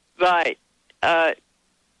 Right.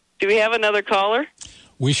 Do we have another caller?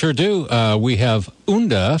 We sure do. We have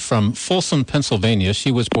Unda from Folsom, Pennsylvania.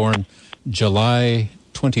 She was born July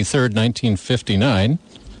 23rd, 1959.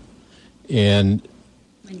 And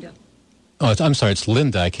Linda. Oh, I'm sorry. It's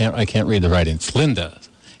Linda. I can't read the writing. It's Linda,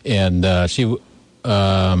 and she was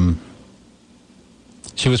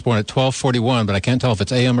born at 12:41, but I can't tell if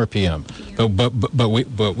it's AM or PM. But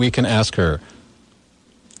we can ask her.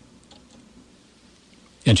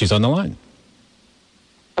 And she's on the line.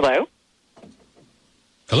 Hello?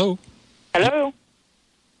 Hello? Hello?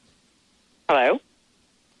 Hello?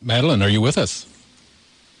 Madeline, are you with us?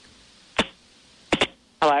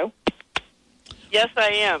 Hello? Yes, I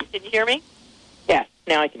am. Can you hear me? Yes,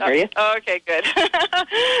 now I can hear you. Oh, okay, good.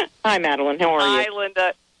 Hi, Madeline. How are you? Hi,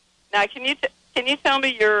 Linda. Now, can you tell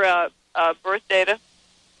me your birth data?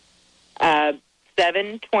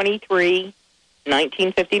 7/23/1959.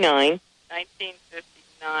 1959.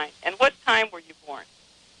 And what time were you born?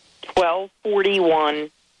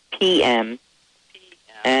 12:41 p.m.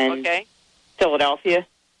 And okay. Philadelphia.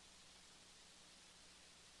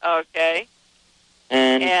 Okay.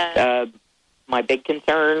 And my big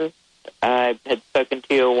concern, I had spoken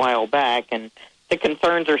to you a while back, and the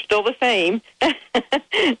concerns are still the same.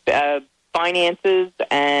 Finances,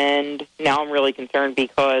 and now I'm really concerned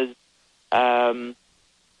because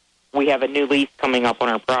we have a new lease coming up on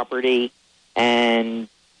our property, and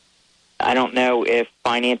I don't know if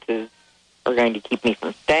finances are going to keep me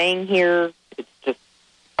from staying here. It's just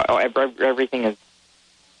everything is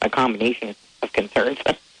a combination of concerns.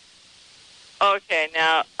 Okay,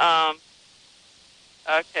 now, so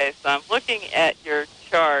I'm looking at your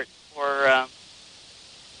chart for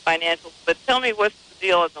financials, but tell me what's the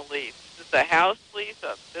deal in the lease? Is this a house lease,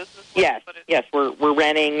 a business lease? Yes, we're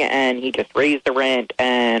renting, and he just raised the rent,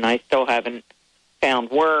 and I still haven't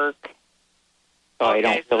found work. So okay, I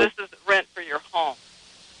don't so this is rent for your home?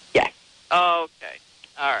 Yes. Okay,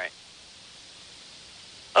 all right.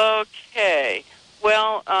 Okay,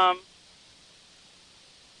 well,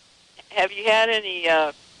 have you had any,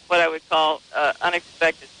 what I would call,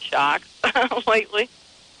 unexpected shocks lately?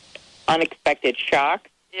 Unexpected shocks?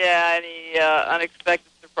 Yeah, any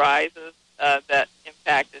unexpected surprises that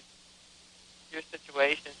impacted your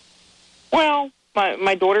situation? Well,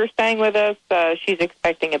 my daughter's staying with us. She's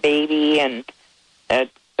expecting a baby, and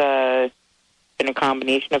it's been a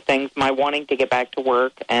combination of things. My wanting to get back to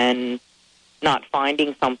work and not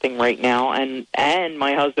finding something right now, and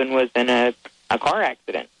my husband was in a car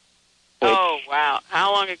accident. Oh, wow.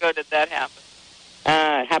 How long ago did that happen?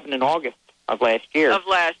 It happened in August of last year. Of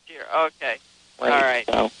last year, okay. Right. All right.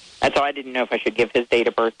 So that's why I didn't know if I should give his date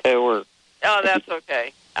of birth too, or... Oh, that's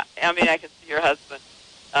okay. I mean, I can see your husband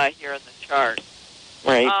here in the chart.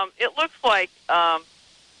 Right. It looks like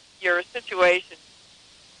your situation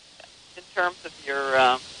in terms of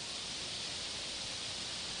your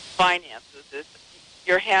finances is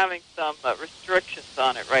you're having some restrictions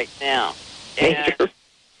on it right now. And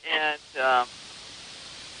And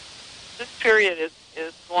this period is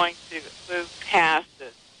going to move past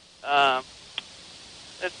it.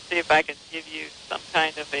 Let's see if I can give you some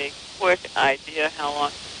kind of a quick idea how long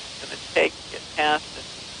it's going to take to get past it.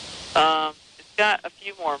 It's got a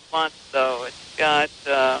few more months, though. It's got,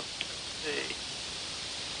 let's see,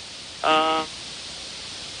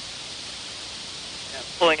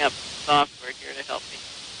 pulling up software here to help me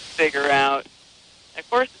figure out. Of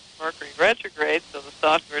course, it's Mercury retrograde, so the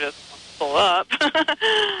software doesn't want to pull up.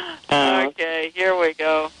 Okay, here we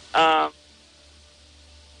go. We're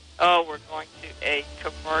going to a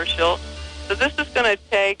commercial. So this is going to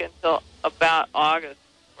take until about August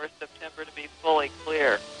or September to be fully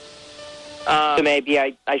clear. So maybe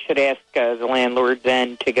I should ask the landlord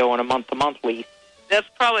then to go on a month-to-month lease. That's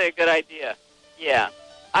probably a good idea. Yeah.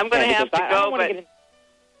 I'm going to have to go,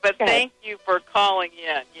 but thank you for calling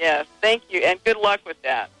in. Yes, thank you, and good luck with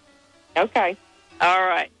that. Okay. All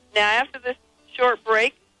right. Now, after this short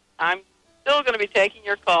break, I'm still going to be taking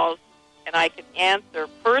your calls, and I can answer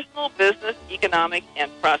personal, business, economic,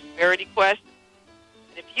 and prosperity questions.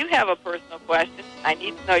 And if you have a personal question, I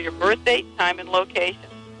need to know your birth date, time, and location.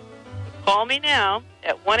 So call me now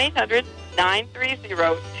at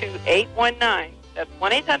 1-800-930-2819. That's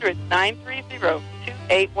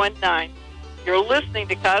 1-800-930-2819. You're listening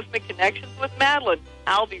to Cosmic Connections with Madeline.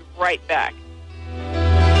 I'll be right back.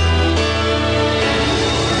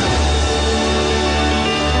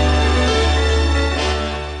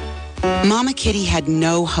 Mama Kitty had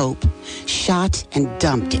no hope, shot and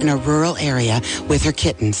dumped in a rural area with her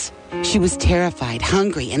kittens. She was terrified,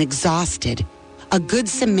 hungry, and exhausted. A good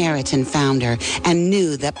Samaritan found her and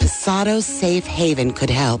knew that Passado's Safe Haven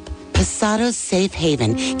could help. Passado's Safe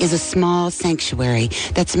Haven is a small sanctuary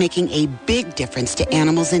that's making a big difference to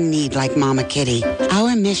animals in need like Mama Kitty.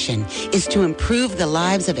 Our mission is to improve the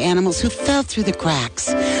lives of animals who fell through the cracks,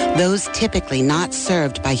 those typically not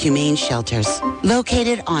served by humane shelters.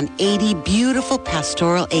 Located on 80 beautiful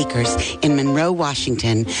pastoral acres in Monroe,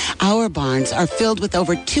 Washington, our barns are filled with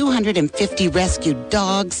over 250 rescued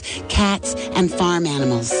dogs, cats, and farm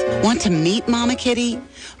animals. Want to meet Mama Kitty?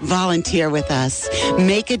 Volunteer with us.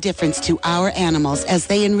 Make a difference to our animals as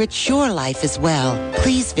they enrich your life as well.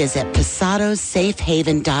 Please visit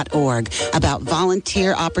PassadoSafeHaven.org about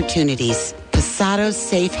volunteer opportunities. Passado's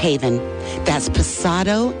Safe Haven. That's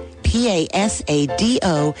Passado,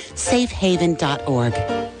 P-A-S-A-D-O, safehaven.org.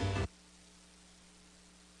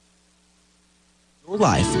 Your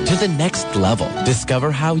life to the next level.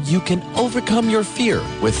 Discover how you can overcome your fear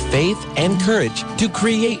with faith and courage to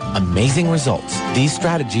create amazing results. These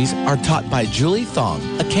strategies are taught by Julie Thong,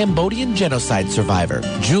 a Cambodian genocide survivor.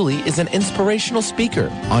 Julie is an inspirational speaker,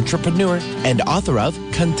 entrepreneur, and author of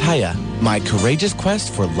Kantaya, My Courageous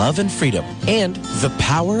Quest for Love and Freedom, and The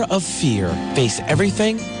Power of Fear. Face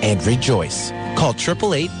everything and rejoice. Call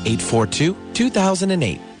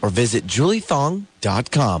 888-842-2008 or visit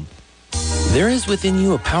juliethong.com. There is within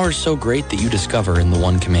you a power so great that you discover in the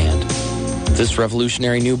One Command. This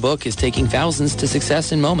revolutionary new book is taking thousands to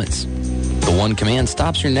success in moments. The One Command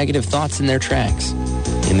stops your negative thoughts in their tracks.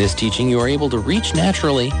 In this teaching, you are able to reach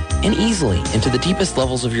naturally and easily into the deepest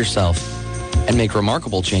levels of yourself and make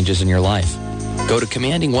remarkable changes in your life. Go to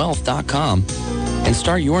commandingwealth.com and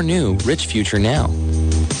start your new rich future now.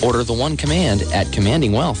 Order the One Command at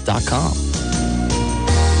commandingwealth.com.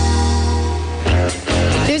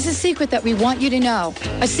 There's a secret that we want you to know.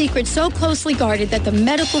 A secret so closely guarded that the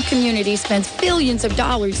medical community spends billions of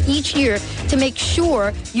dollars each year to make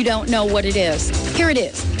sure you don't know what it is. Here it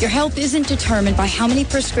is. Your health isn't determined by how many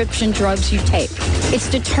prescription drugs you take. It's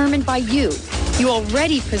determined by you. You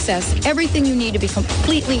already possess everything you need to be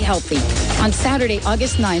completely healthy. On Saturday,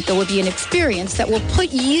 August 9th, there will be an experience that will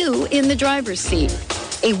put you in the driver's seat.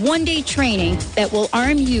 A one-day training that will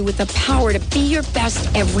arm you with the power to be your best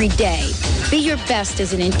every day. Be Your Best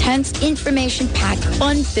is an intense, information-packed,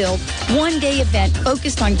 fun-filled, one-day event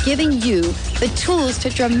focused on giving you the tools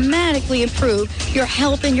to dramatically improve your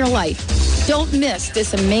health and your life. Don't miss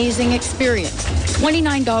this amazing experience.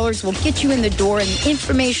 $29 will get you in the door, and the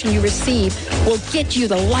information you receive will get you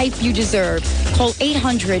the life you deserve. Call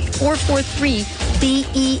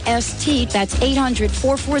 800-443-BEST. That's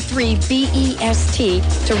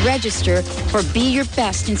 800-443-BEST to register for Be Your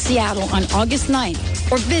Best in Seattle on August 9th.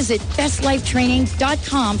 Or visit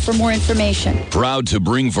bestlifetraining.com for more information. Proud to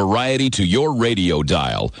bring variety to your radio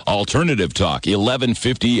dial. Alternative Talk,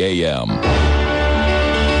 1150 AM.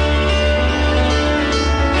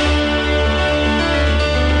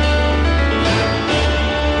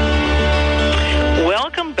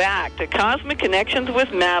 Welcome back to Cosmic Connections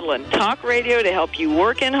with Madeline. Talk radio to help you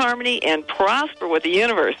work in harmony and prosper with the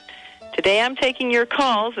universe. Today I'm taking your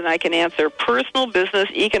calls, and I can answer personal, business,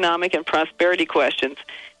 economic, and prosperity questions.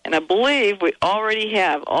 And I believe we already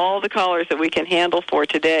have all the callers that we can handle for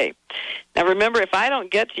today. Now, remember, if I don't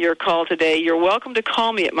get to your call today, you're welcome to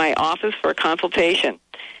call me at my office for a consultation.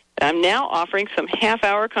 I'm now offering some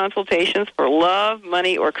half-hour consultations for love,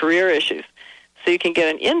 money, or career issues, so you can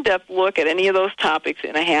get an in-depth look at any of those topics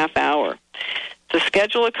in a half hour. To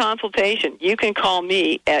schedule a consultation, you can call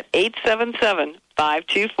me at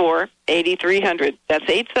 877-524-8300. That's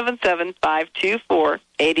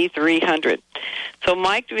 877-524-8300. So,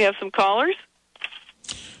 Mike, do we have some callers?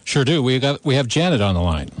 Sure do. We have Janet on the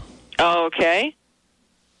line. Okay.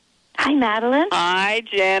 Hi, Madeline. Hi,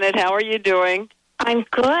 Janet. How are you doing? I'm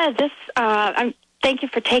good. Thank you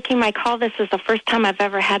for taking my call. This is the first time I've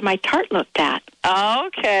ever had my chart looked at.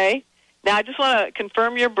 Okay. Now, I just want to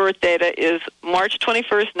confirm your birth data is March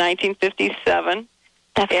 21st, 1957.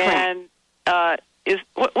 That's correct. And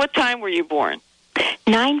what time were you born?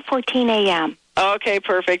 9:14 a.m. Okay,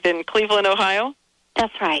 perfect. In Cleveland, Ohio?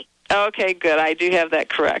 That's right. Okay, good. I do have that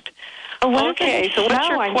correct. Okay, so what's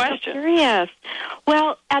your question? I'm so curious.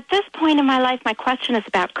 Well, at this point in my life, my question is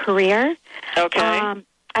about career. Okay.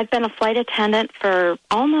 I've been a flight attendant for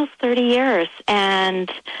almost 30 years, and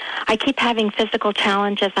I keep having physical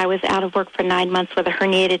challenges. I was out of work for 9 months with a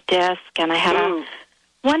herniated disc, and I had a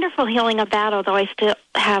wonderful healing of that, although I still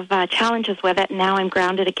have challenges with it. Now I'm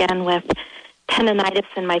grounded again with tendonitis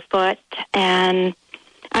in my foot, and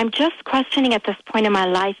I'm just questioning at this point in my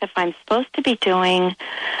life if I'm supposed to be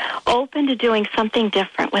open to doing something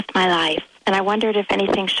different with my life. And I wondered if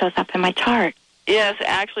anything shows up in my chart. Yes,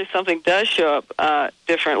 actually something does show up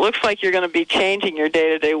different. It looks like you're going to be changing your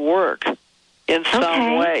day-to-day work in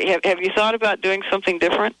some way. Have you thought about doing something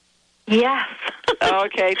different? Yes.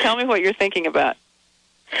 Okay, tell me what you're thinking about.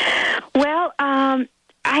 Well, I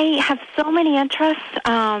have so many interests.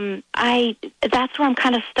 That's where I'm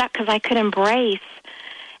kind of stuck because I could embrace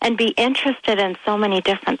and be interested in so many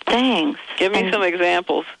different things. Give me some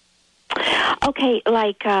examples. Okay,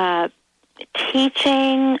 like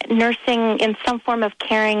teaching, nursing, in some form of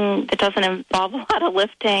caring that doesn't involve a lot of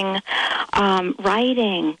lifting,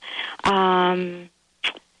 writing,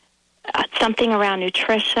 something around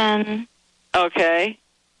nutrition. Okay.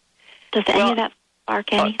 Does any of that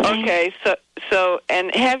spark anything? Okay, so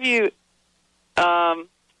and have you? So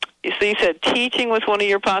you said teaching was one of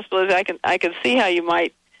your possibilities. I can see how you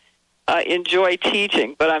might enjoy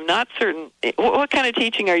teaching, but I'm not certain. What kind of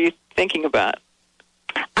teaching are you thinking about?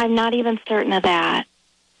 I'm not even certain of that.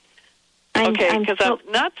 I'm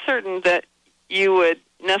not certain that you would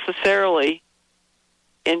necessarily,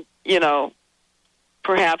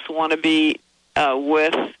 perhaps want to be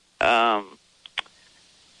with,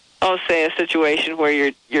 say a situation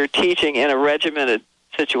where you're teaching in a regimented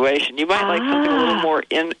situation. You might like something a little more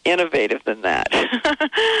innovative than that.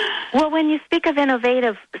 Well, when you speak of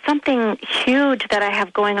innovative, something huge that I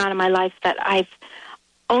have going on in my life that I've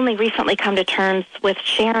only recently come to terms with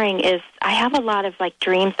sharing is I have a lot of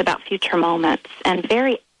dreams about future moments and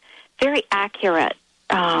very, very accurate.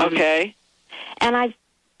 Okay. And I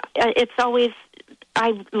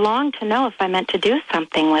long to know if I meant to do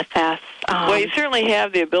something with this. Well, you certainly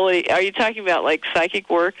have the ability. Are you talking about psychic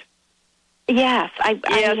work? Yes.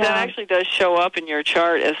 Yes, that actually does show up in your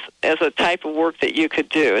chart as a type of work that you could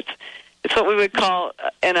do. It's what we would call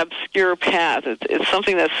an obscure path. It's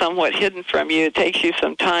something that's somewhat hidden from you. It takes you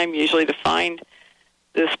some time usually to find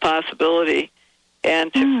this possibility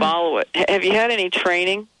and to follow it. Have you had any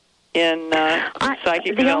training in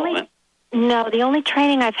psychic development? No, the only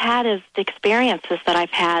training I've had is the experiences that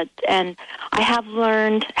I've had, and I have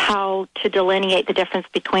learned how to delineate the difference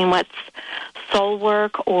between what's soul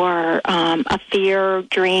work or a fear,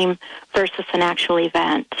 dream versus an actual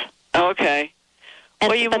event. Okay.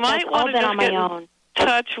 Well, you might want to just get in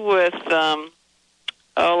touch with,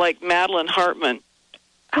 Madeline Hartman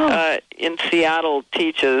in Seattle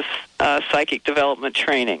teaches psychic development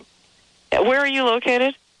training. Where are you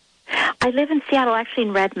located? I live in Seattle, actually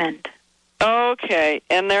in Redmond. Okay,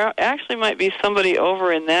 and there actually might be somebody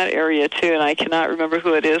over in that area, too, and I cannot remember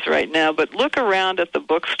who it is right now, but look around at the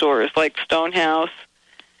bookstores, like Stonehouse.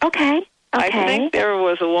 Okay. I think there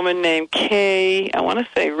was a woman named Kay, I want to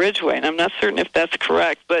say Ridgway, and I'm not certain if that's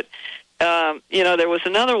correct, but, there was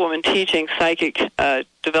another woman teaching psychic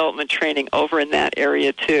development training over in that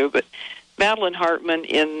area, too, but Madeline Hartman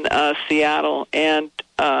in Seattle and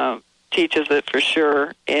teaches it for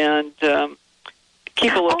sure, and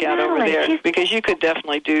keep a lookout over there, because you could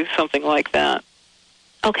definitely do something like that.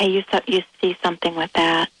 Okay, you see something with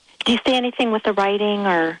that. Do you see anything with the writing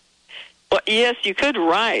or? Well, yes, you could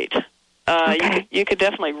write. You could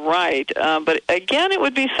definitely write. But again, it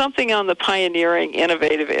would be something on the pioneering,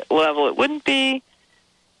 innovative level. It wouldn't be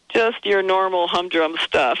just your normal humdrum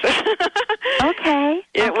stuff. Okay.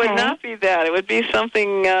 It would not be that. It would be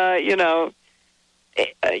something,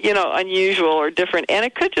 unusual or different. And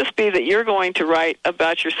it could just be that you're going to write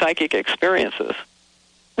about your psychic experiences.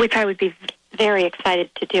 Which I would be very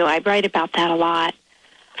excited to do. I write about that a lot.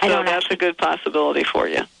 So that's a good possibility for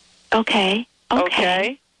you. Okay.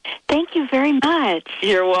 Okay. Thank you very much.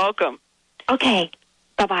 You're welcome. Okay.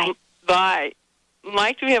 Bye-bye. Bye.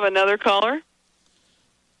 Mike, do we have another caller?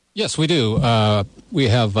 Yes, we do. We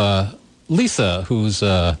have Lisa, who's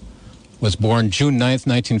was born June 9th,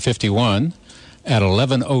 1951, at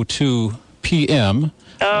 11:02 p.m.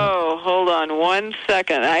 Oh, hold on 1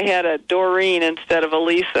 second. I had a Doreen instead of a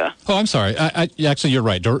Lisa. Oh, I'm sorry. Actually, you're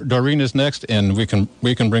right. Doreen is next, and we can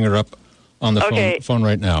bring her up on the phone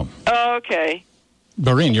right now. Okay.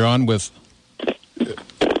 Doreen, you're on with...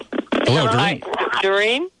 Hello, Doreen. Hi,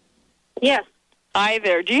 Doreen? Yes. Hi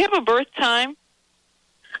there. Do you have a birth time?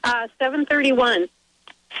 7:31.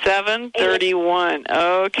 7:31.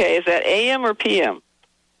 Okay. Is that AM or PM?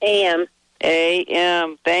 AM.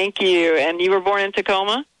 AM. Thank you. And you were born in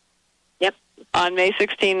Tacoma? Yep. On May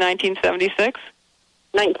 16, 1976?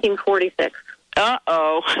 1946.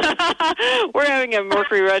 Uh-oh. We're having a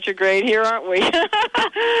Mercury retrograde here, aren't we? Okay,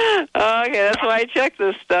 that's why I check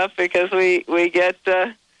this stuff, because we get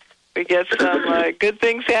some good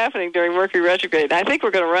things happening during Mercury retrograde. I think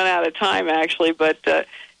we're going to run out of time, actually, but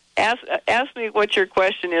ask me what your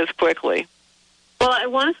question is quickly. Well, I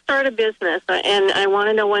want to start a business, and I want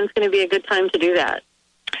to know when's going to be a good time to do that.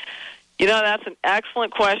 You know, that's an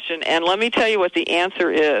excellent question, and let me tell you what the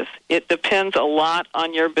answer is. It depends a lot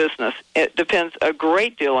on your business. It depends a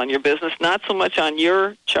great deal on your business, not so much on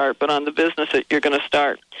your chart, but on the business that you're going to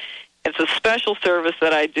start. It's a special service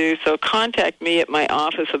that I do, so contact me at my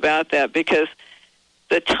office about that, because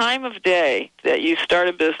the time of day that you start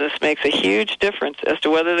a business makes a huge difference as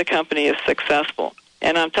to whether the company is successful.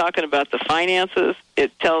 And I'm talking about the finances.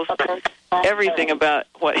 It tells everything about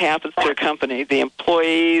what happens to a company, the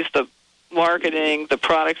employees, the marketing, the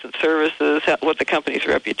products and services, what the company's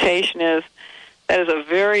reputation is. That is a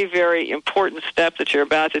very, very important step that you're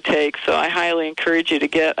about to take, so I highly encourage you to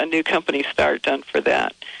get a new company start done for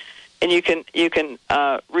that. And you can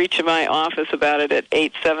reach my office about it at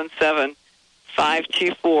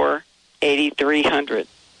 877-524-8300.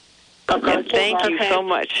 And thank you so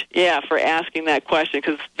much, for asking that question,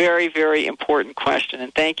 because it's a very, very important question.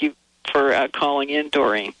 And thank you for calling in,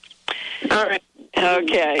 Doreen. All right.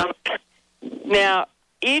 Okay. Now,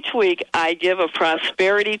 each week I give a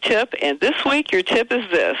prosperity tip, and this week your tip is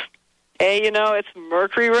this. It's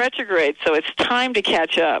Mercury retrograde, so it's time to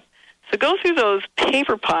catch up. So go through those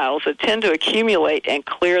paper piles that tend to accumulate and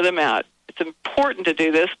clear them out. It's important to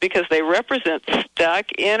do this because they represent stuck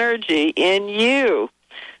energy in you.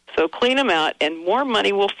 So clean them out, and more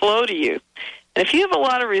money will flow to you. And if you have a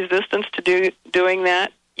lot of resistance to doing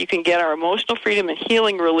that, you can get our Emotional Freedom and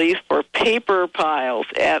Healing Release for paper piles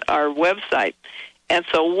at our website. And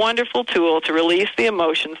it's a wonderful tool to release the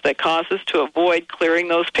emotions that cause us to avoid clearing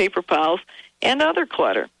those paper piles and other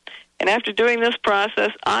clutter. And after doing this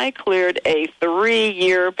process, I cleared a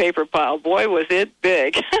 3-year paper pile. Boy, was it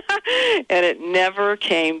big. And it never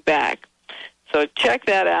came back. So check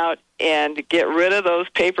that out and get rid of those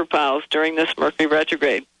paper piles during this Mercury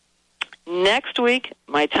retrograde. Next week,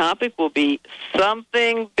 my topic will be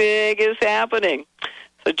Something Big is Happening.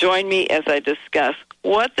 So join me as I discuss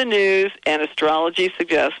what the news and astrology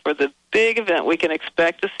suggests for the big event we can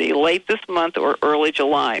expect to see late this month or early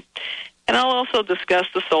July. And I'll also discuss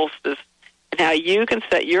the solstice and how you can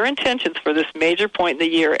set your intentions for this major point in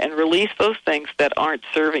the year and release those things that aren't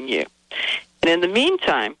serving you. And in the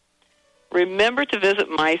meantime, remember to visit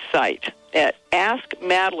my site at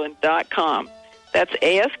AskMadeline.com. That's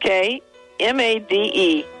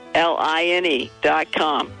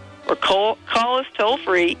AskMadeline.com. Or call us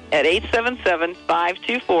toll-free at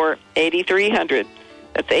 877-524-8300.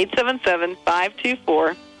 That's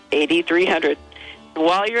 877-524-8300.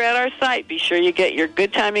 While you're at our site, be sure you get your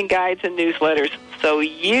good timing guides and newsletters so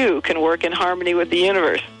you can work in harmony with the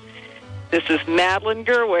universe. This is Madeline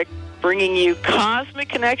Gerwick, bringing you Cosmic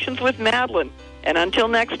Connections with Madeline. And until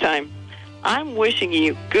next time, I'm wishing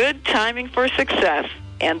you good timing for success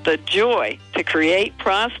and the joy to create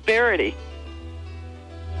prosperity.